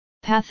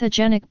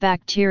Pathogenic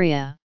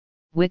bacteria,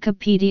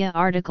 Wikipedia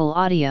article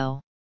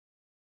audio.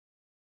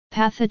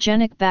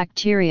 Pathogenic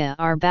bacteria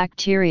are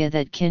bacteria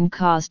that can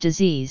cause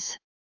disease.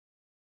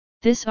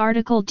 This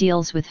article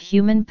deals with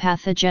human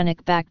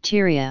pathogenic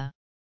bacteria.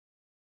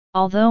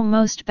 Although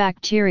most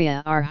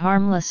bacteria are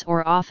harmless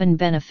or often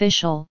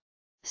beneficial,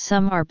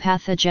 some are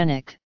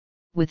pathogenic,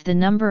 with the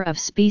number of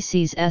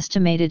species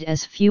estimated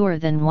as fewer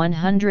than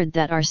 100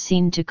 that are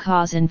seen to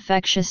cause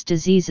infectious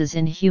diseases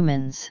in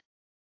humans.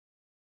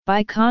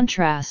 By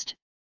contrast,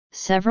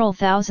 several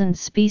thousand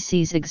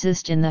species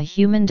exist in the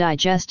human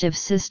digestive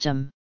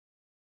system.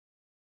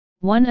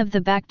 One of the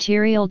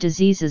bacterial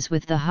diseases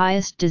with the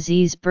highest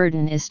disease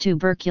burden is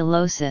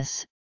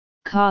tuberculosis,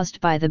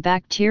 caused by the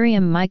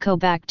bacterium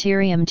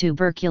Mycobacterium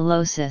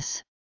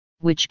tuberculosis,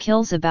 which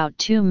kills about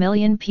 2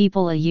 million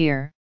people a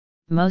year,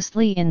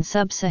 mostly in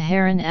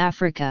sub-Saharan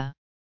Africa.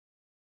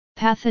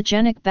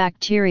 Pathogenic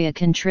bacteria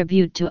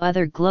contribute to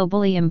other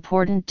globally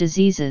important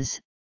diseases,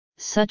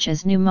 such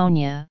as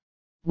pneumonia,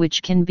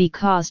 which can be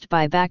caused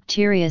by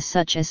bacteria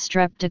such as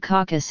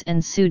Streptococcus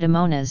and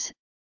Pseudomonas,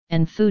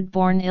 and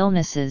foodborne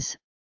illnesses,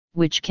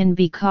 which can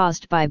be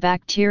caused by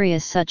bacteria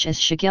such as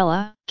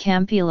Shigella,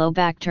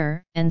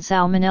 Campylobacter, and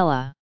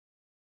Salmonella.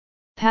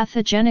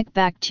 Pathogenic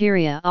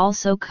bacteria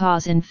also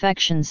cause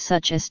infections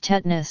such as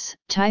tetanus,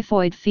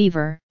 typhoid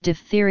fever,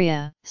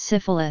 diphtheria,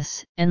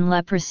 syphilis, and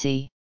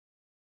leprosy.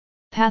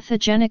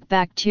 Pathogenic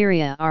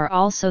bacteria are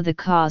also the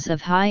cause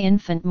of high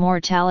infant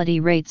mortality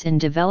rates in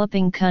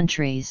developing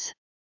countries.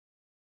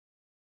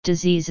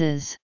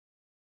 Diseases.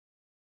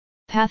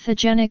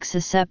 Pathogenic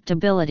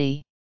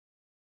susceptibility.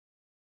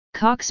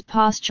 Koch's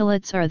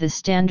postulates are the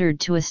standard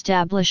to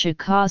establish a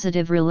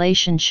causative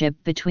relationship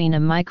between a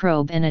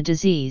microbe and a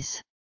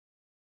disease.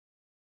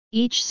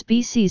 Each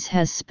species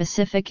has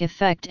specific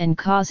effect and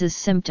causes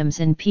symptoms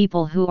in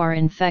people who are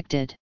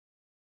infected.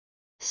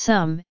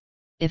 Some,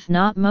 if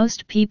not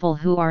most people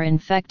who are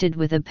infected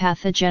with a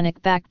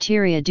pathogenic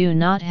bacteria do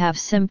not have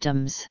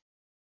symptoms.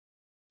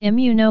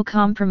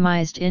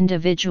 Immunocompromised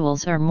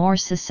individuals are more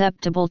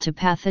susceptible to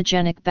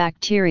pathogenic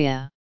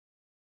bacteria.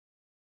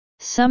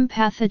 Some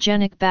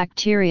pathogenic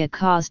bacteria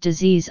cause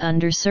disease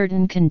under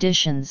certain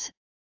conditions,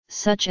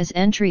 such as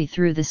entry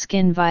through the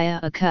skin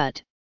via a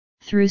cut,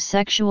 through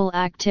sexual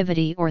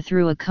activity or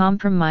through a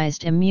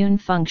compromised immune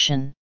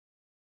function.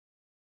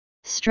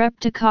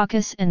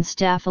 Streptococcus and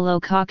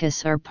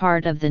Staphylococcus are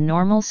part of the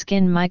normal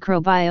skin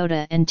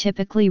microbiota and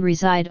typically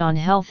reside on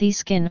healthy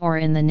skin or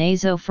in the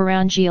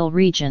nasopharyngeal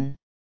region.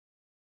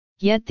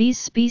 Yet these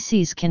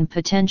species can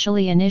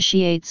potentially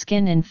initiate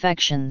skin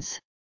infections.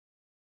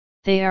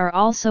 They are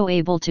also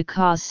able to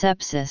cause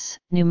sepsis,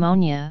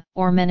 pneumonia,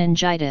 or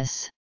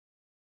meningitis.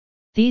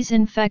 These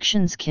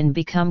infections can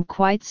become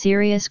quite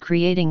serious,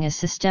 creating a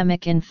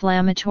systemic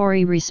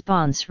inflammatory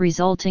response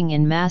resulting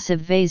in massive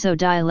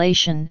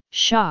vasodilation,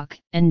 shock,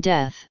 and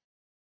death.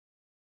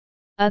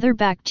 Other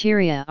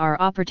bacteria are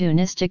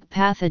opportunistic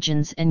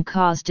pathogens and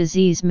cause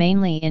disease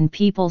mainly in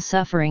people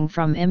suffering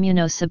from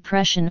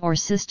immunosuppression or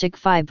cystic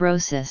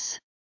fibrosis.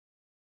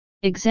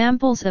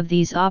 Examples of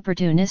these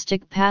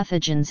opportunistic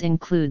pathogens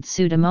include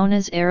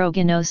Pseudomonas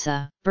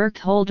aeruginosa,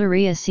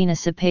 Burkholderia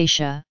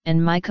caenosepacea,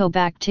 and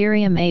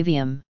Mycobacterium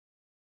avium.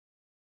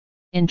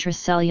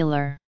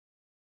 Intracellular.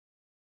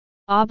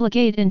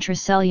 Obligate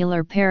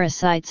intracellular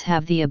parasites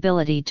have the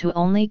ability to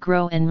only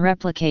grow and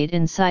replicate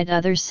inside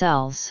other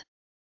cells.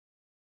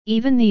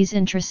 Even these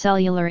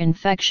intracellular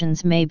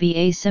infections may be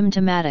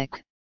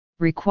asymptomatic,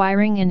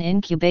 requiring an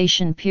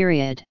incubation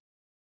period.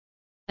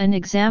 An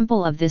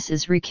example of this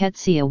is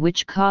rickettsia,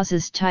 which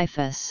causes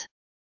typhus.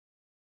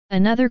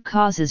 Another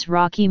causes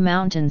Rocky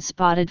Mountain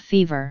spotted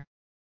fever.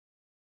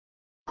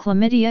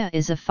 Chlamydia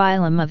is a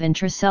phylum of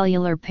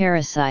intracellular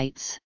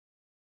parasites.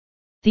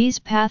 These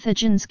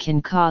pathogens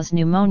can cause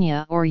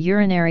pneumonia or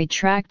urinary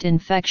tract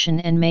infection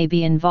and may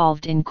be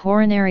involved in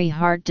coronary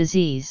heart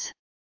disease.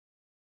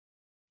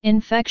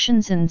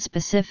 Infections in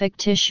specific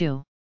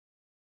tissue.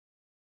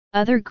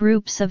 Other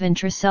groups of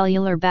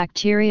intracellular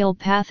bacterial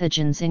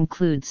pathogens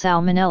include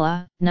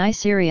Salmonella,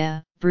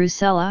 Neisseria,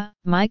 Brucella,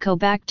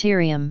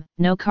 Mycobacterium,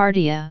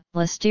 Nocardia,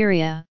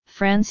 Listeria,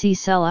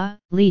 Francisella,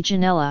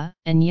 Legionella,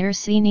 and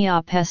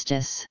Yersinia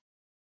pestis.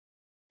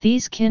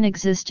 These can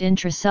exist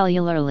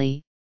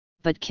intracellularly,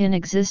 but can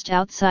exist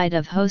outside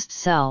of host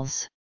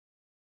cells.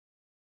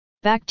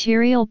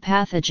 Bacterial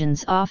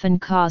pathogens often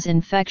cause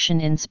infection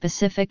in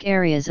specific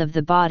areas of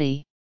the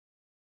body.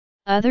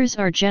 Others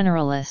are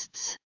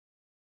generalists.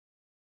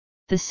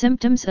 The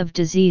symptoms of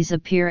disease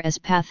appear as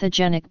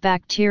pathogenic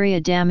bacteria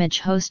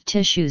damage host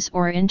tissues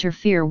or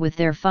interfere with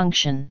their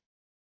function.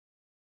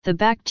 The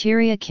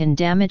bacteria can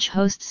damage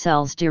host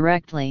cells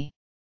directly.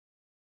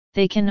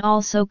 They can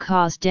also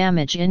cause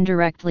damage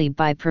indirectly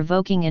by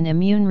provoking an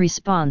immune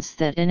response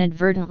that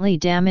inadvertently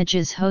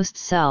damages host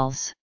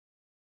cells.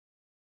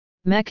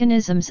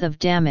 Mechanisms of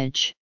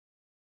damage.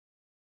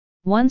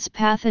 Once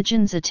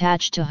pathogens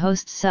attach to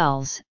host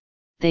cells,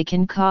 they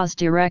can cause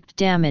direct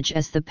damage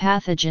as the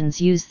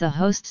pathogens use the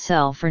host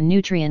cell for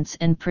nutrients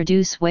and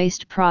produce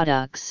waste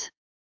products.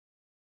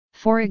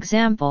 For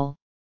example,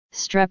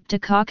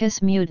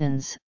 Streptococcus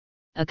mutans,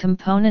 a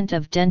component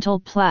of dental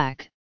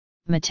plaque,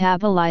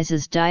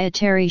 metabolizes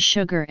dietary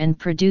sugar and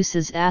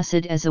produces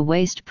acid as a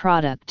waste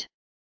product.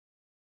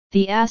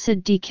 The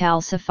acid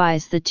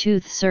decalcifies the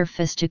tooth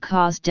surface to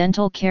cause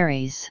dental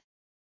caries.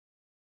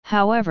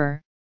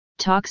 However,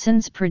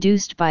 toxins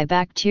produced by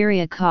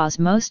bacteria cause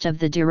most of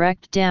the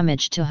direct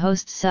damage to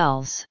host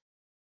cells.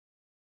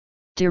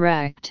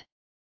 Direct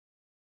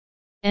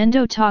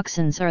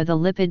endotoxins are the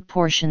lipid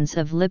portions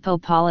of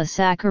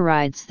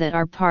lipopolysaccharides that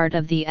are part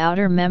of the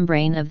outer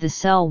membrane of the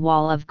cell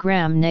wall of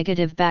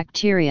gram-negative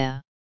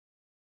bacteria.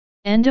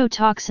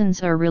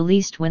 Endotoxins are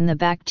released when the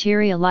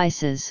bacteria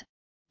lyses,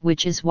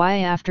 which is why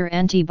after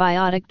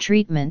antibiotic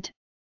treatment,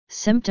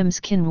 symptoms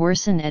can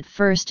worsen at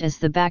first as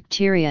the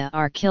bacteria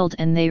are killed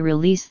and they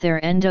release their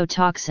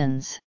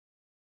endotoxins.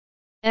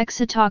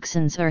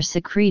 Exotoxins are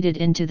secreted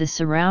into the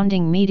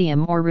surrounding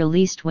medium or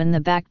released when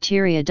the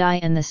bacteria die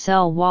and the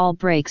cell wall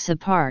breaks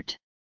apart.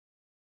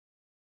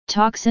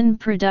 Toxin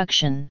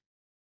production.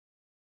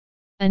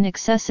 An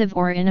excessive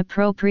or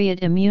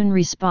inappropriate immune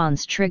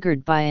response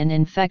triggered by an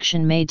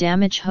infection may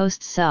damage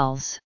host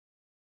cells.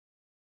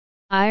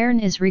 Iron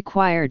is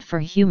required for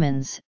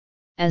humans,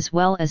 as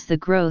well as the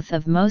growth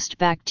of most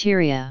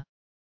bacteria.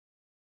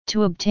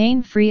 To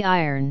obtain free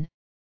iron,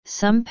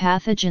 some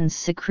pathogens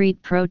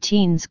secrete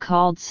proteins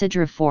called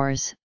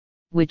siderophores,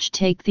 which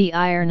take the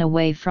iron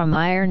away from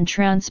iron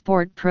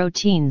transport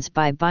proteins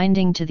by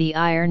binding to the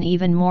iron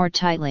even more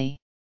tightly.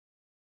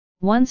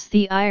 Once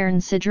the iron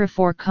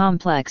siderophore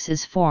complex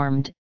is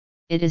formed,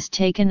 it is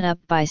taken up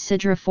by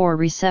siderophore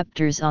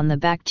receptors on the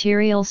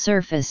bacterial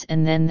surface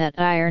and then that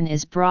iron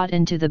is brought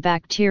into the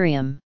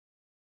bacterium.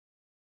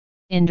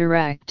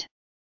 Indirect.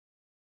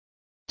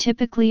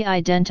 Typically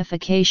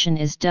identification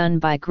is done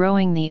by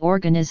growing the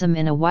organism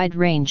in a wide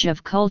range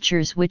of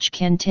cultures which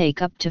can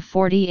take up to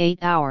 48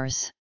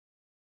 hours.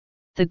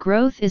 The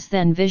growth is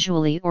then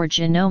visually or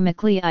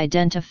genomically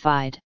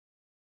identified.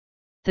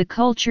 The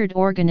cultured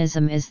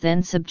organism is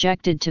then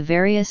subjected to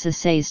various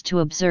assays to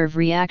observe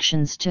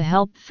reactions to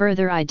help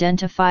further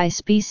identify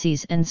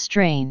species and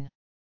strain.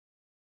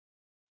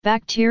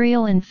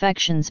 Bacterial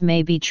infections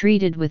may be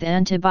treated with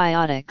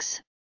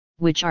antibiotics,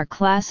 which are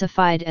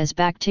classified as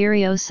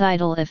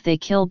bactericidal if they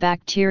kill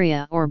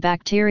bacteria or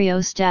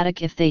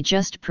bacteriostatic if they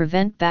just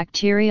prevent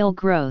bacterial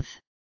growth.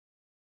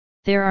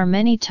 There are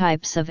many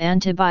types of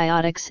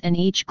antibiotics and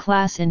each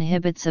class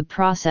inhibits a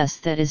process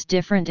that is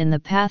different in the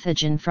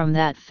pathogen from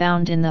that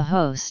found in the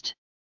host.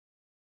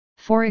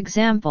 For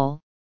example,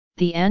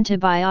 the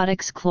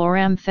antibiotics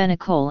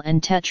chloramphenicol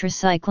and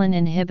tetracycline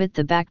inhibit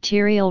the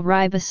bacterial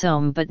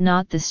ribosome but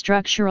not the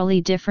structurally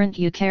different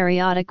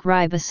eukaryotic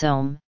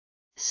ribosome,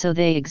 so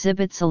they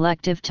exhibit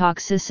selective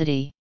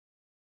toxicity.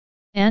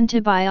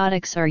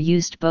 Antibiotics are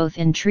used both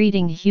in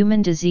treating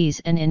human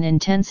disease and in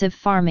intensive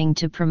farming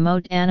to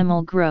promote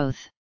animal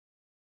growth.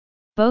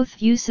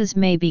 Both uses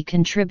may be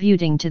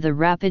contributing to the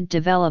rapid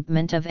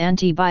development of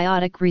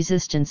antibiotic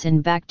resistance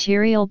in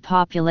bacterial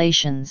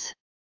populations.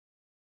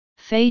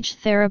 Phage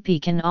therapy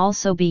can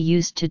also be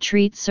used to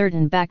treat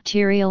certain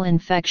bacterial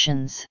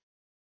infections.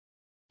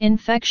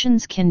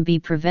 Infections can be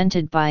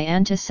prevented by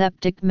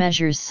antiseptic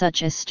measures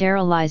such as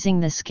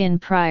sterilizing the skin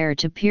prior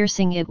to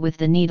piercing it with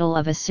the needle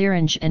of a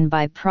syringe and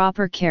by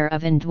proper care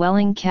of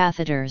indwelling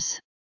catheters.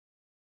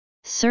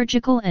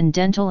 Surgical and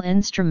dental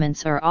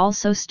instruments are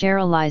also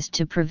sterilized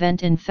to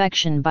prevent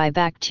infection by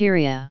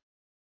bacteria.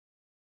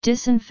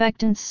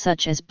 Disinfectants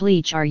such as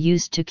bleach are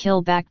used to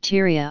kill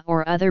bacteria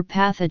or other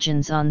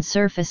pathogens on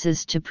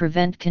surfaces to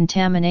prevent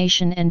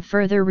contamination and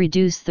further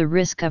reduce the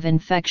risk of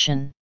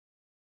infection.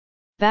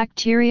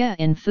 Bacteria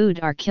in food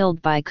are killed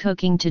by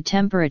cooking to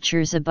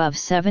temperatures above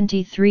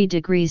 73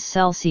 degrees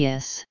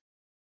Celsius.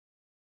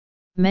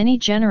 Many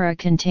genera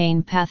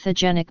contain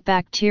pathogenic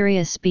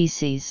bacteria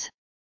species.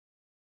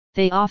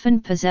 They often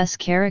possess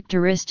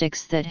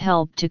characteristics that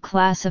help to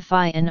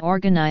classify and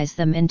organize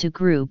them into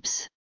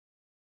groups.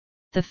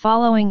 The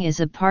following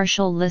is a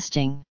partial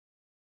listing.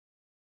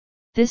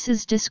 This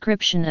is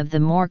description of the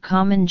more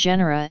common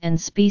genera and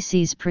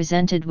species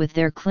presented with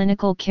their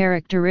clinical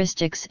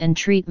characteristics and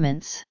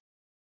treatments.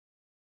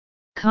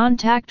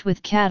 Contact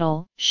with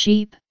cattle,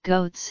 sheep,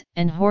 goats,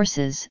 and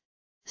horses.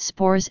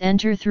 Spores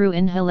enter through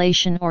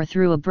inhalation or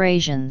through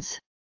abrasions.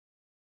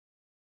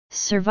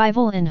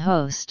 Survival in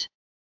host.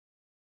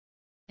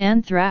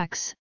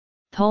 Anthrax,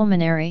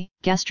 pulmonary,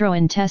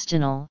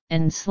 gastrointestinal,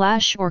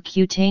 and/or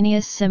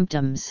cutaneous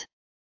symptoms.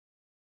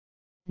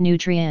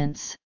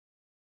 Nutrients.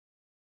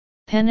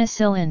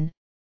 Penicillin,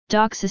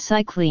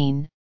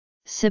 doxycycline,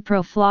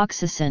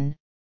 ciprofloxacin,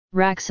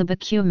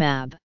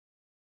 raxibacumab.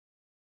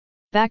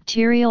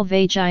 Bacterial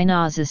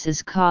vaginosis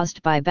is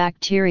caused by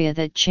bacteria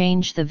that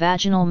change the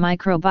vaginal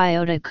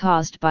microbiota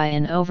caused by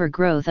an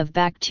overgrowth of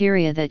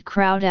bacteria that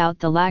crowd out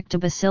the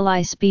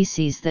lactobacilli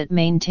species that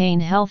maintain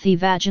healthy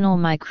vaginal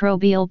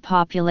microbial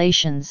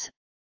populations.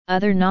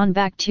 Other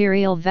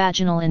non-bacterial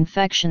vaginal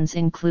infections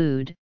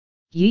include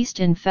yeast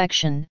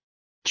infection,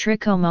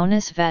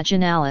 Trichomonas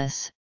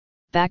vaginalis,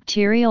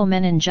 Bacterial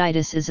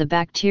meningitis is a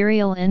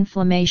bacterial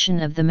inflammation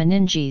of the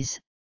meninges,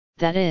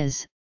 that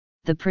is,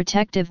 the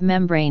protective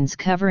membranes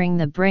covering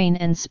the brain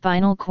and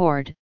spinal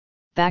cord.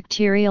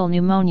 Bacterial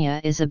pneumonia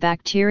is a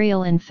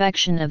bacterial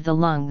infection of the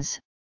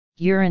lungs,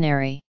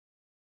 urinary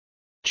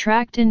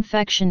tract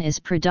infection is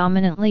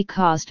predominantly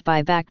caused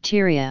by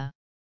bacteria.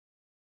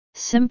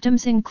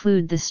 Symptoms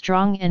include the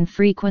strong and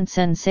frequent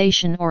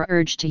sensation or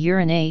urge to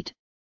urinate,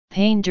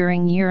 pain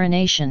during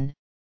urination,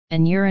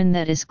 and urine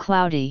that is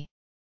cloudy.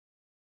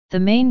 The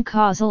main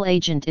causal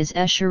agent is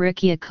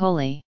Escherichia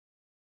coli.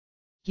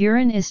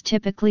 Urine is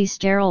typically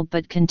sterile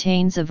but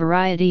contains a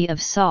variety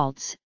of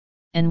salts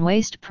and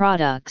waste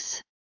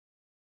products.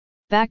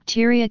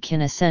 Bacteria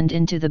can ascend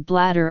into the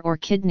bladder or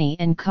kidney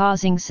and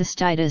causing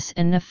cystitis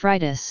and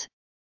nephritis.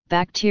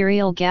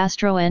 Bacterial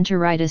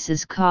gastroenteritis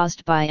is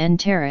caused by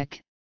enteric,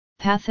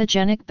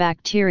 pathogenic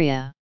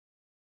bacteria.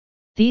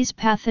 These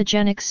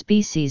pathogenic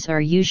species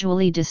are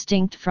usually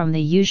distinct from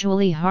the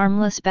usually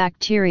harmless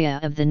bacteria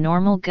of the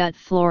normal gut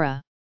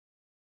flora.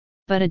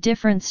 But a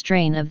different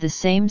strain of the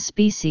same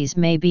species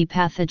may be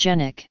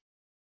pathogenic.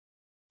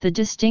 The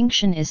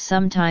distinction is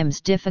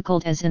sometimes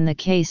difficult, as in the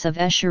case of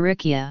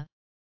Escherichia.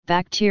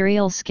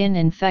 Bacterial skin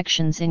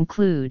infections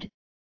include: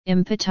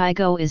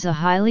 impetigo is a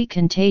highly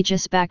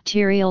contagious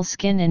bacterial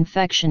skin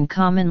infection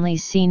commonly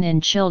seen in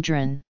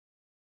children.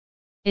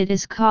 It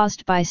is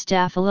caused by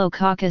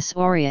Staphylococcus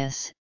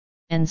aureus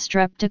and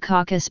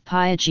Streptococcus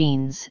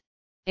pyogenes.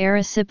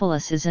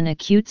 Erysipelas is an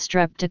acute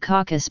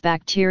Streptococcus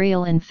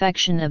bacterial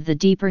infection of the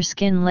deeper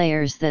skin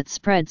layers that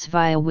spreads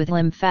via with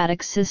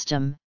lymphatic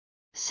system.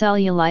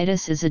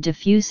 Cellulitis is a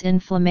diffuse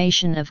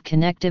inflammation of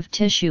connective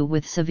tissue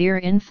with severe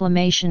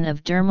inflammation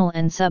of dermal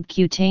and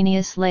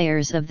subcutaneous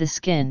layers of the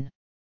skin.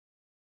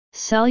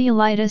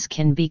 Cellulitis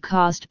can be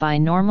caused by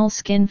normal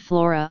skin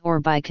flora or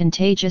by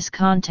contagious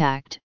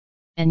contact,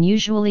 and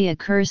usually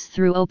occurs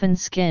through open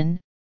skin,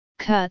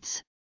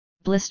 cuts,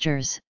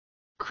 blisters,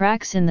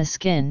 cracks in the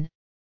skin,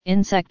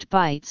 insect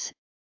bites,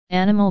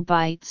 animal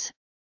bites,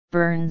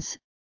 burns,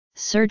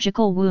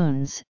 surgical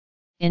wounds,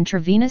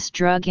 intravenous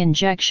drug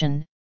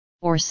injection,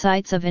 or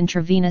sites of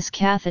intravenous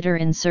catheter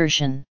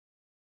insertion.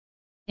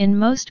 In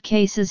most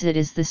cases it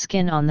is the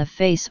skin on the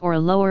face or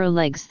lower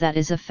legs that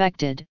is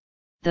affected,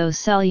 though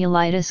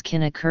cellulitis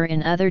can occur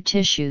in other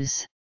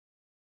tissues.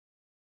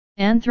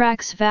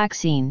 Anthrax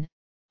vaccine,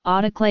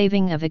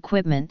 autoclaving of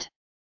equipment.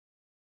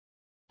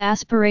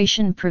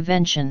 Aspiration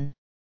prevention.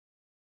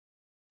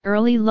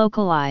 Early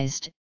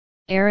localized,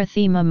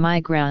 erythema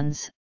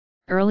migrans,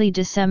 early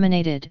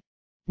disseminated,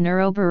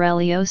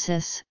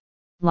 neuroborreliosis,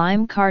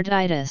 Lyme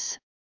carditis,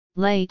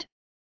 late,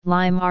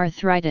 Lyme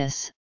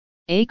arthritis,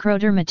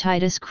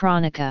 acrodermatitis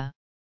chronica.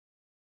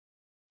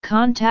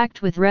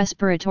 Contact with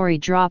respiratory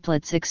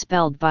droplets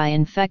expelled by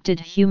infected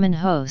human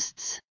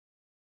hosts.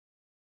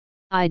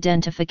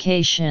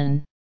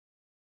 Identification.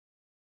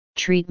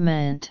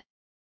 Treatment.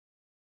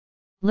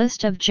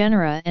 List of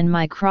genera and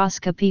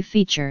microscopy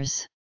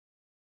features.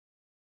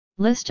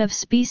 List of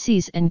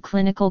species and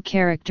clinical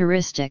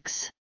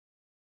characteristics.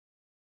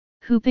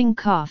 Whooping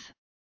cough,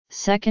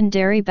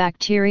 secondary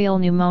bacterial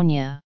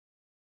pneumonia.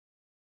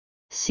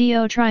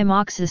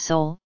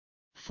 Cotrimoxazole,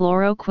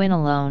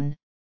 fluoroquinolone,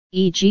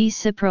 e.g.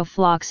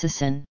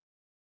 ciprofloxacin.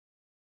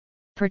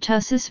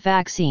 Pertussis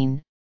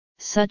vaccine,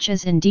 such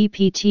as in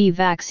DPT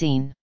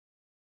vaccine.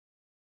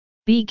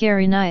 B.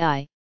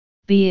 garrinii,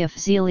 B.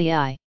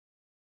 pfeilii.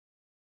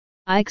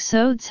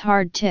 Ixodes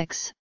hard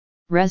ticks,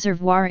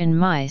 reservoir in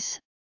mice,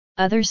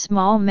 other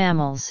small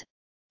mammals,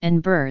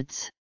 and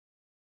birds.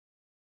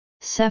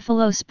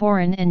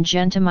 Cephalosporin and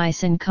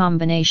gentamicin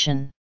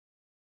combination.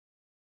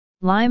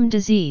 Lyme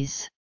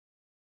disease.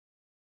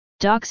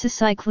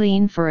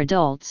 Doxycycline for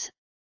adults,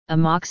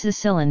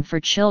 amoxicillin for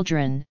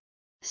children,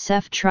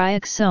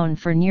 ceftriaxone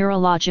for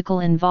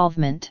neurological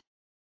involvement.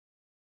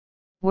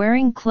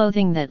 Wearing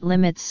clothing that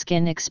limits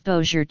skin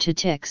exposure to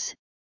ticks,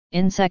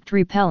 insect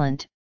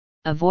repellent,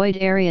 avoid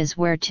areas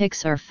where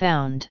ticks are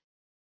found.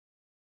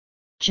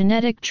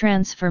 Genetic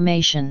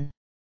transformation.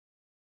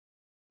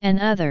 And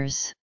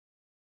others.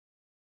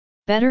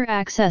 Better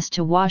access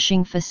to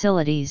washing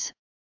facilities,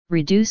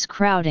 reduce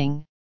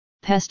crowding,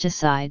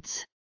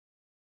 pesticides.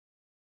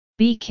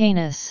 B.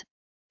 canis,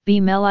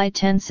 B.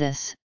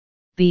 melitensis,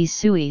 B.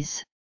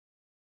 suis.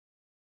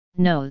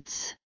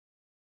 Notes.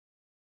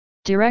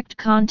 Direct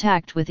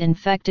contact with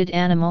infected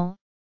animal,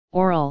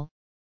 oral,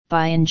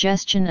 by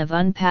ingestion of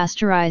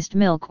unpasteurized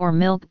milk or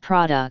milk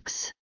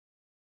products.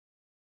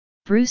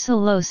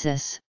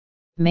 Brucellosis,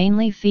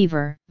 mainly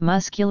fever,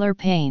 muscular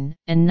pain,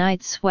 and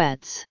night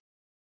sweats.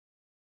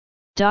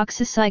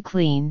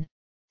 Doxycycline,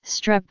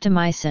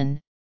 streptomycin,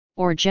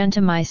 or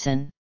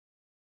gentamicin.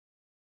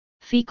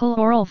 Fecal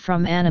oral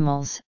from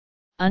animals,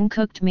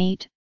 uncooked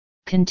meat,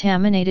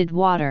 contaminated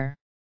water.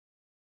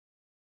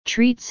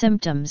 Treat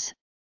symptoms,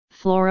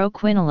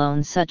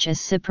 fluoroquinolone such as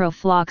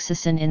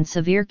ciprofloxacin in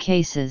severe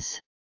cases.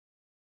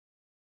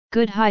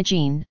 Good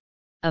hygiene,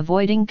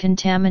 avoiding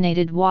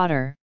contaminated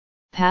water,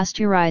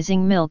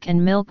 pasteurizing milk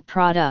and milk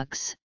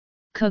products,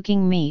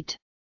 cooking meat.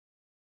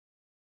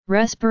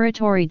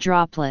 Respiratory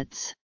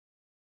droplets.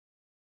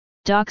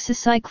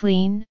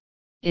 Doxycycline,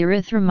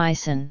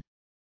 erythromycin.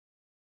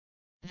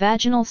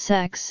 Vaginal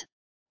sex,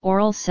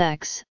 oral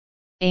sex,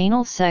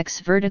 anal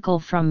sex vertical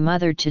from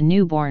mother to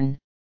newborn,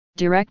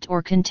 direct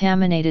or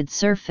contaminated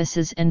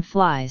surfaces and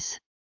flies.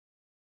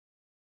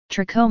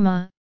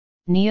 Trachoma,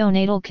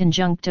 neonatal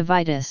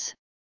conjunctivitis,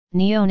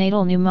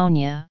 neonatal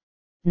pneumonia,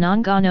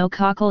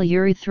 non-gonococcal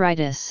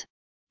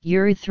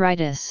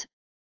urethritis,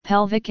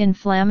 pelvic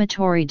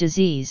inflammatory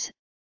disease,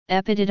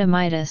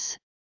 epididymitis,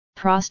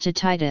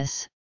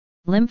 prostatitis,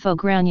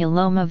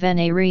 lymphogranuloma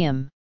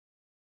venereum.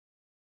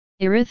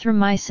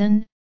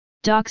 Erythromycin,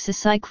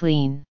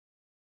 doxycycline.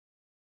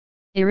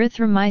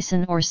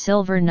 Erythromycin or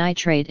silver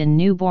nitrate in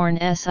newborn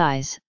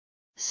SIs,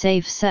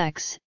 safe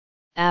sex,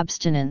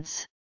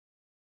 abstinence.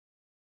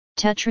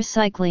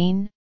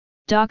 Tetracycline,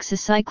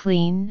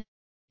 doxycycline,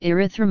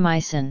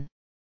 erythromycin.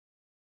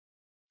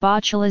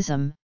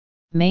 Botulism,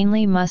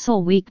 mainly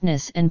muscle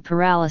weakness and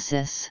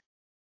paralysis.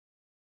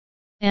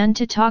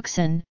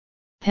 Antitoxin,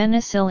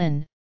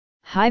 penicillin,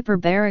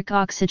 hyperbaric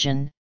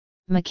oxygen,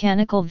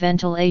 mechanical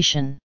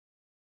ventilation.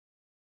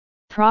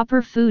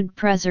 Proper food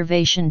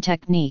preservation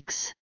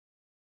techniques.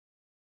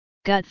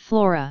 Gut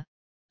flora,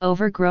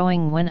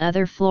 overgrowing when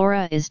other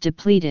flora is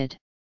depleted.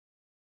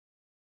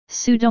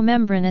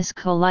 Pseudomembranous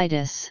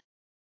colitis.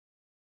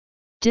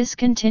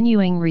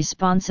 Discontinuing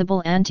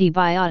responsible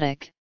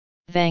antibiotic,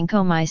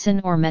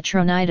 vancomycin or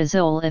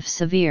metronidazole if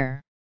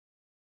severe.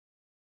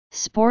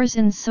 Spores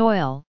in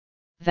soil,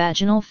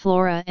 vaginal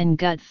flora and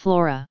gut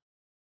flora.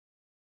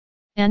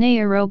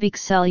 Anaerobic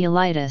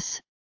cellulitis,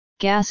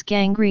 gas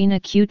gangrene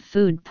acute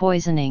food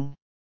poisoning.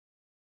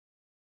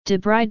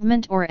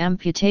 Debridement or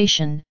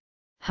amputation,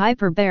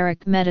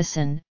 hyperbaric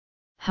medicine,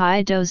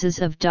 high doses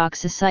of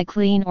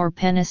doxycycline or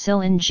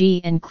penicillin G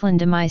and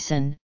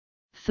clindamycin,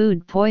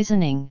 food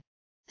poisoning,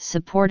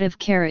 supportive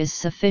care is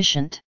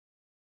sufficient.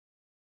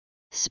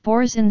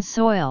 Spores in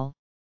soil,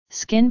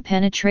 skin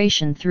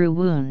penetration through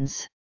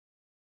wounds.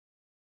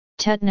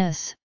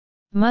 Tetanus,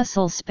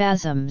 muscle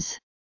spasms.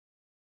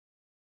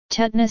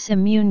 Tetanus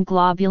immune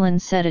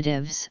globulin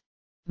sedatives,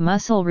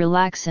 muscle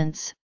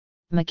relaxants,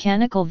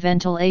 mechanical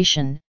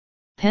ventilation,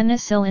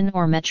 penicillin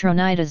or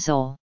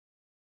metronidazole.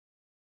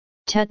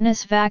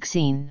 Tetanus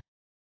vaccine.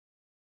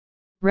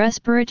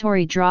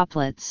 Respiratory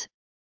droplets,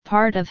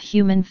 part of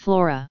human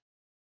flora.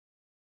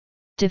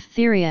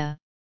 Diphtheria,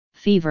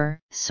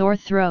 fever, sore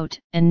throat,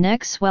 and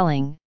neck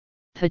swelling,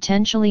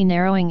 potentially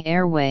narrowing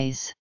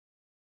airways.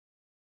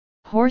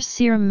 Horse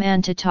serum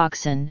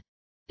antitoxin,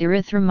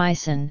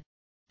 erythromycin,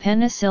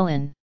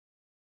 penicillin.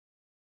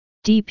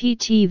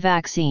 DPT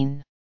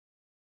vaccine.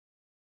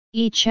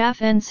 E.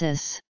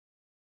 chaffensis.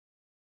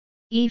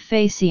 E.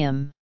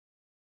 faecium.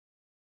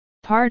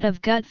 Part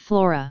of gut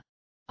flora,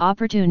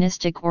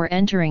 opportunistic or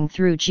entering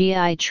through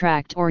GI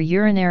tract or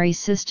urinary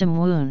system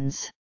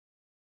wounds.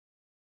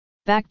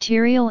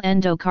 Bacterial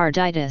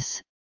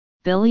endocarditis,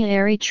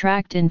 biliary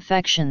tract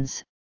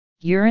infections,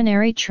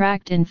 urinary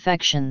tract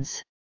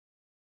infections.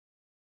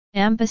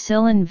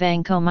 Ampicillin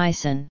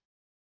vancomycin.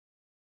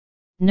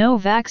 No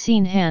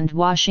vaccine, hand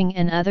washing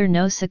and other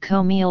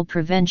nosocomial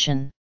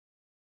prevention.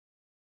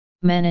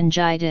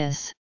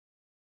 Meningitis.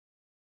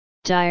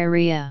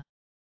 Diarrhea.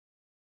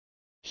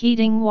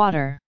 Heating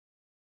water.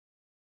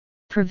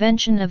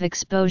 Prevention of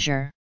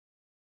exposure.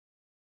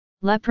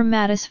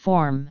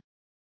 Lepromatosis.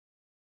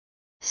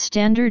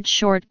 Standard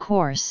short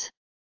course.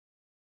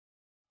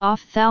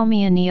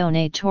 Ophthalmia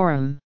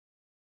neonatorum.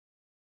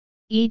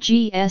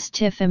 E.g. S.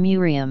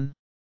 typhimurium.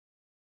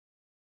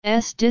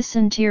 S.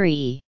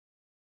 dysenteriae.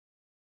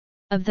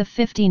 Of the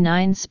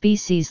 59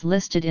 species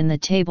listed in the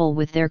table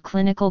with their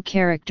clinical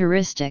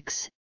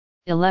characteristics,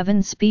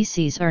 11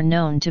 species are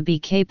known to be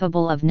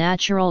capable of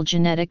natural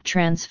genetic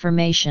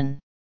transformation.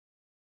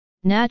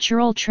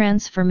 Natural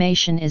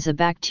transformation is a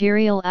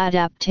bacterial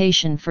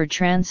adaptation for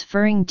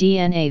transferring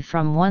DNA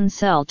from one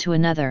cell to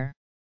another.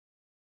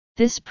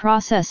 This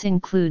process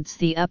includes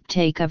the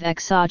uptake of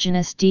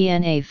exogenous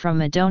DNA from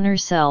a donor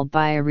cell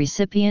by a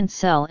recipient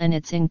cell and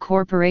its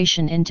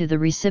incorporation into the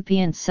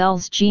recipient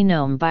cell's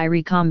genome by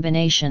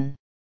recombination.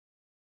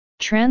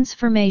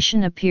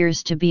 Transformation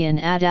appears to be an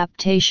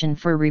adaptation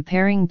for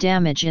repairing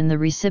damage in the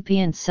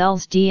recipient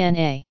cell's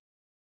DNA.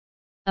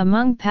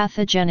 Among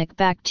pathogenic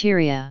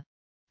bacteria,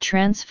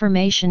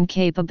 transformation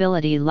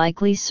capability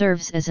likely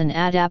serves as an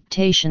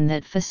adaptation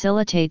that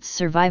facilitates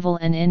survival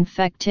and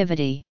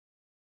infectivity.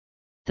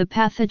 The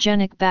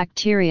pathogenic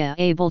bacteria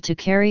able to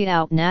carry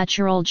out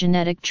natural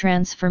genetic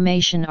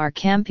transformation are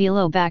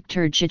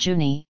Campylobacter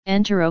jejuni,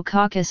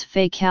 Enterococcus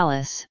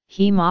faecalis,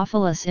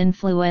 Haemophilus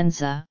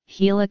influenza,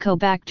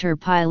 Helicobacter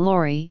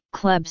pylori,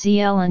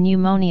 Klebsiella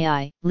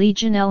pneumoniae,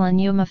 Legionella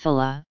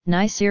pneumophila,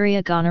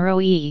 Neisseria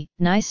gonorrhoeae,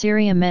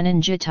 Neisseria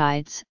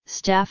meningitidis,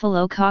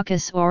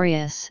 Staphylococcus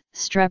aureus,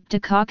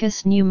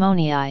 Streptococcus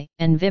pneumoniae,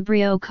 and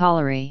Vibrio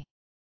cholerae.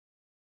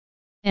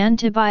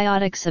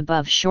 Antibiotics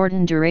above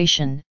shortened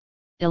duration.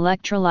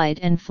 Electrolyte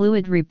and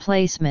fluid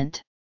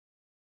replacement.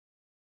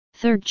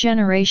 Third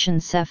generation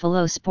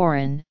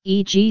cephalosporin,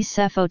 e.g.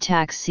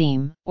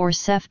 cefotaxime, or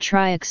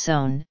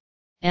ceftriaxone,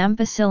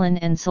 ampicillin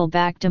and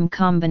sulbactam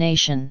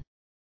combination.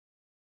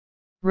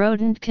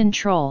 Rodent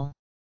control.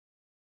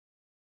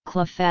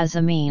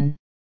 Clofazimine.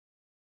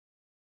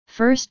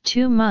 First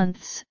 2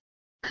 months,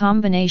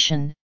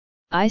 combination,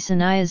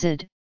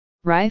 isoniazid,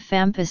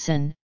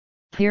 rifampicin,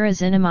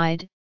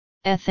 pyrazinamide,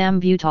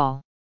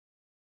 ethambutol.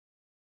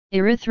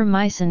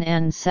 Erythromycin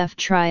and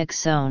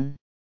ceftriaxone.